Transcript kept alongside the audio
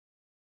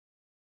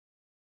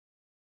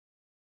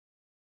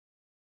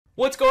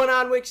What's going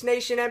on, Wix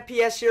Nation?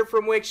 MPS here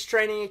from Wix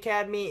Training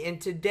Academy,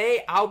 and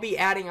today I'll be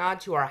adding on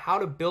to our How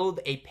to Build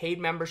a Paid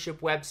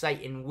Membership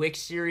Website in Wix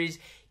series.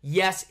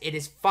 Yes, it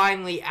is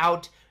finally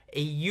out.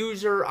 A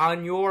user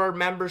on your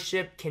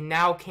membership can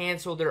now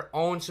cancel their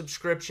own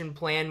subscription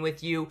plan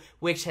with you.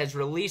 Wix has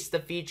released the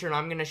feature, and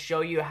I'm going to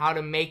show you how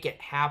to make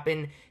it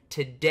happen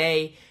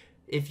today.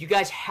 If you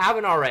guys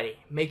haven't already,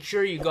 make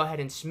sure you go ahead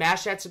and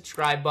smash that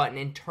subscribe button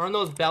and turn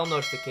those bell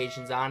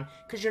notifications on,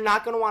 because you're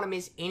not going to want to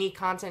miss any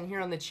content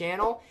here on the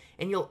channel,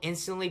 and you'll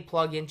instantly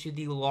plug into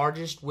the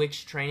largest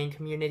Wix training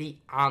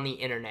community on the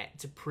internet.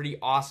 It's a pretty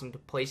awesome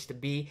place to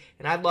be,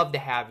 and I'd love to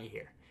have you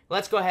here.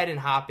 Let's go ahead and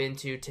hop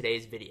into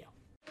today's video.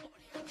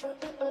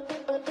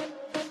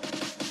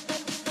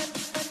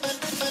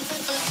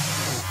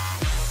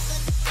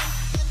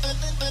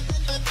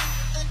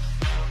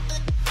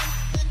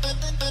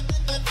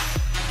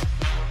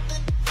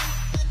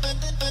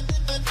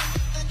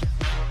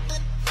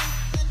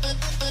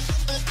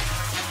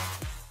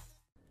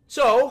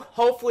 So,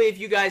 hopefully if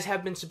you guys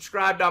have been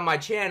subscribed on my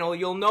channel,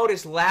 you'll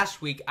notice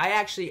last week I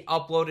actually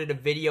uploaded a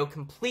video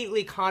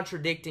completely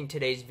contradicting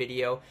today's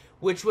video,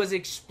 which was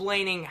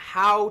explaining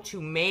how to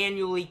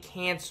manually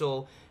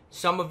cancel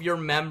some of your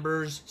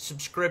members'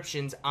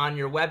 subscriptions on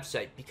your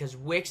website, because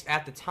Wix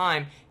at the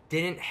time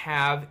didn't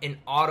have an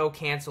auto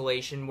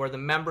cancellation where the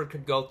member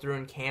could go through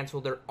and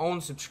cancel their own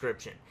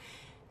subscription.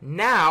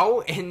 Now,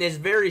 in this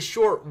very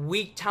short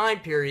week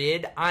time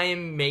period, I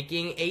am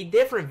making a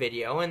different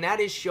video, and that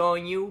is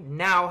showing you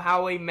now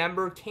how a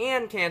member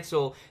can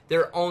cancel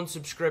their own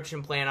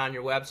subscription plan on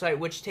your website,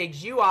 which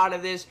takes you out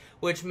of this,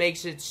 which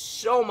makes it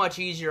so much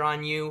easier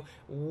on you,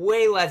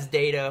 way less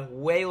data,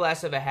 way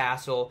less of a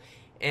hassle.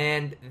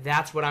 And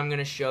that's what I'm going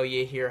to show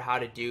you here how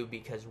to do,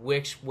 because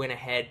Wix went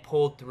ahead,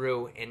 pulled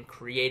through, and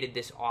created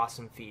this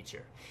awesome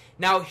feature.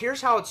 Now,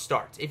 here's how it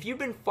starts. If you've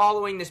been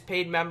following this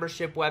paid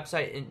membership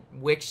website in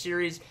Wix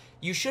series,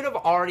 you should have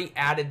already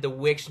added the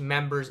Wix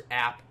Members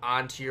app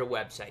onto your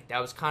website.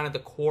 That was kind of the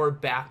core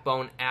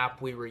backbone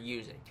app we were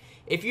using.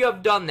 If you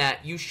have done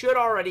that, you should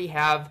already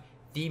have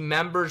the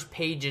members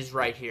pages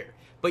right here.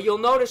 But you'll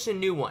notice a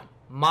new one,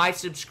 My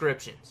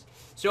Subscriptions.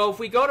 So if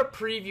we go to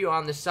preview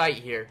on the site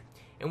here,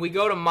 and we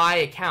go to My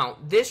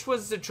Account, this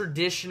was the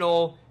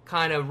traditional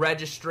kind of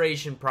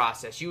registration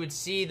process. You would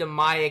see the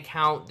My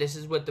Account. This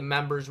is what the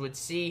members would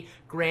see.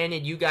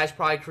 Granted, you guys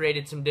probably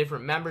created some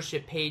different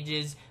membership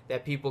pages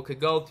that people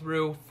could go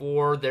through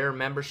for their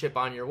membership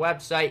on your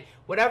website.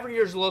 Whatever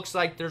yours looks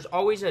like, there's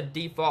always a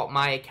default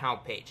My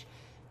Account page.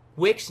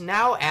 Wix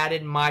now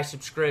added My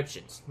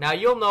Subscriptions. Now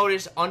you'll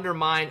notice under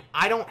mine,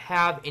 I don't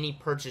have any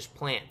purchase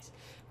plans.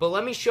 But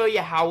let me show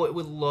you how it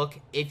would look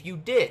if you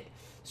did.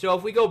 So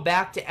if we go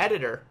back to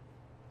editor,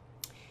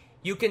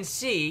 you can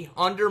see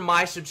under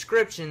My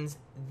Subscriptions,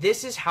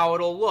 this is how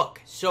it'll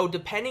look. So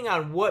depending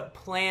on what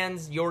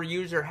plans your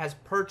user has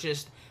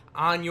purchased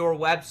on your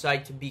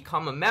website to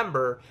become a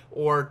member,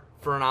 or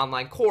for an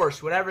online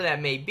course, whatever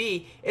that may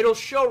be, it'll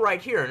show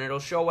right here, and it'll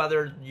show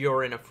whether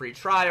you're in a free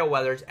trial,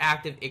 whether it's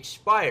active,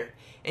 expired.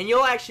 And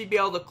you'll actually be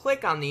able to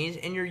click on these,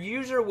 and your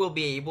user will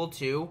be able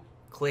to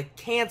click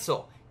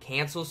cancel.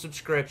 Cancel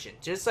subscription,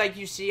 just like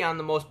you see on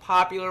the most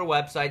popular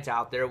websites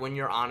out there. When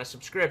you're on a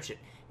subscription,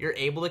 you're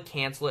able to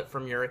cancel it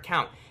from your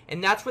account,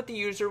 and that's what the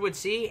user would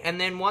see.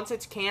 And then once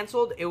it's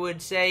canceled, it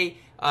would say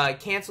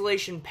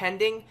cancellation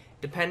pending,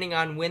 depending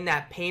on when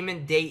that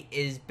payment date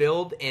is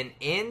billed and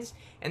ends.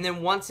 And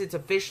then once it's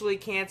officially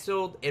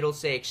canceled, it'll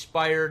say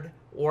expired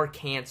or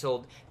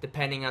canceled,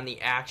 depending on the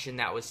action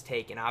that was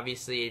taken.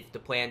 Obviously, if the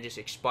plan just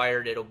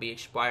expired, it'll be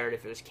expired.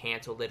 If it was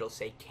canceled, it'll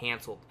say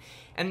canceled.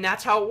 And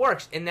that's how it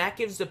works. And that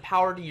gives the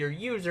power to your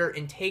user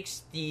and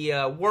takes the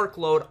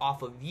workload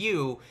off of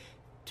you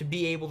to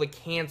be able to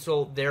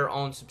cancel their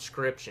own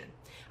subscription.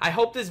 I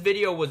hope this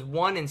video was,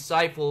 one,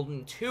 insightful,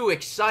 and two,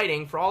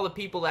 exciting for all the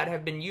people that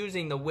have been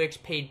using the Wix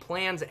Paid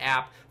Plans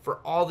app for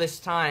all this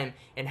time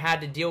and had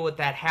to deal with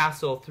that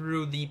hassle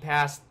through the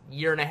past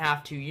year and a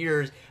half, 2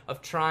 years of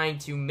trying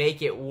to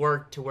make it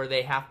work to where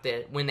they have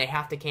to, when they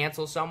have to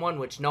cancel someone,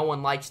 which no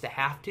one likes to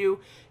have to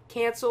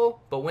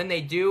cancel, but when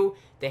they do,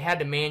 they had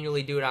to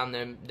manually do it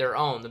on their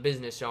own, the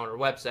business owner,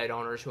 website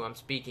owners who I'm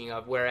speaking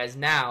of, whereas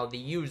now the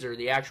user,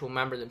 the actual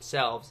member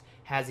themselves,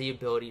 has the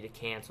ability to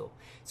cancel.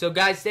 So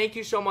guys, thank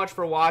you so much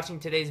for watching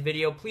today's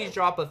video. Please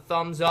drop a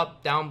thumbs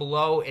up down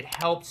below. It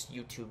helps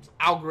YouTube's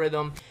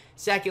algorithm.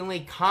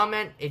 Secondly,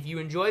 comment if you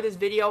enjoy this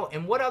video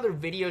and what other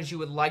videos you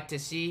would like to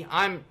see.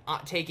 I'm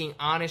taking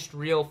honest,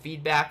 real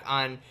feedback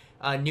on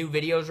new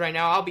videos right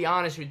now. I'll be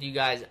honest with you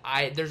guys,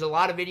 there's a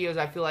lot of videos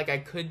I feel like I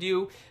could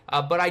do,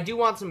 but I do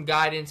want some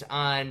guidance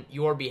on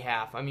your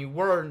behalf. I mean,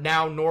 we're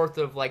now north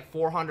of like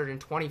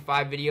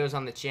 425 videos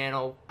on the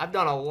channel. I've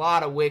done a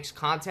lot of Wix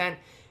content,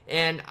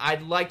 and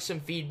I'd like some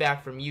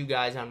feedback from you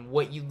guys on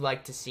what you'd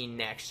like to see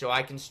next, so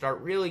I can start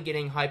really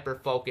getting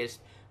hyper-focused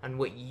on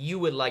what you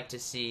would like to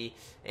see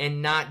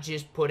and not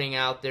just putting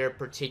out there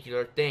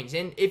particular things.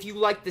 And if you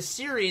like the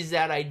series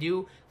that I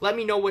do, let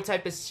me know what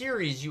type of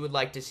series you would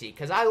like to see,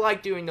 because I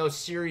like doing those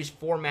series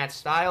format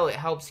style. It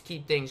helps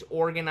keep things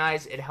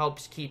organized. It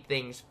helps keep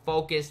things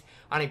focused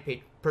on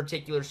a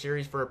particular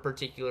series for a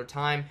particular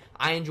time.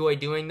 I enjoy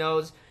doing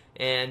those,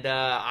 and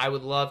I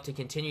would love to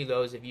continue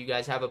those if you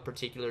guys have a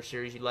particular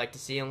series you'd like to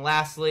see. And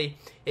lastly,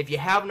 if you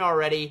haven't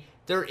already,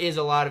 there is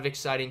a lot of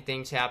exciting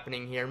things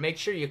happening here. Make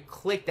sure you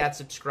click that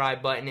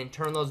subscribe button and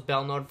turn those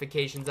bell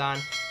notifications on,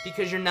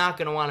 because you're not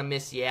going to want to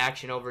miss the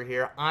action over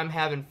here. I'm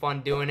having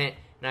fun doing it,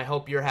 and I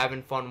hope you're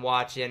having fun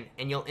watching,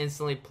 and you'll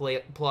instantly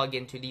plug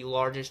into the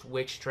largest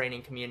Wix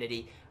training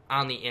community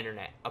on the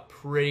internet. A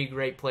pretty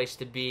great place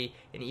to be,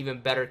 an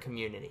even better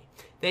community.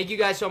 Thank you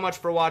guys so much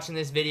for watching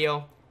this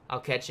video. I'll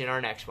catch you in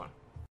our next one.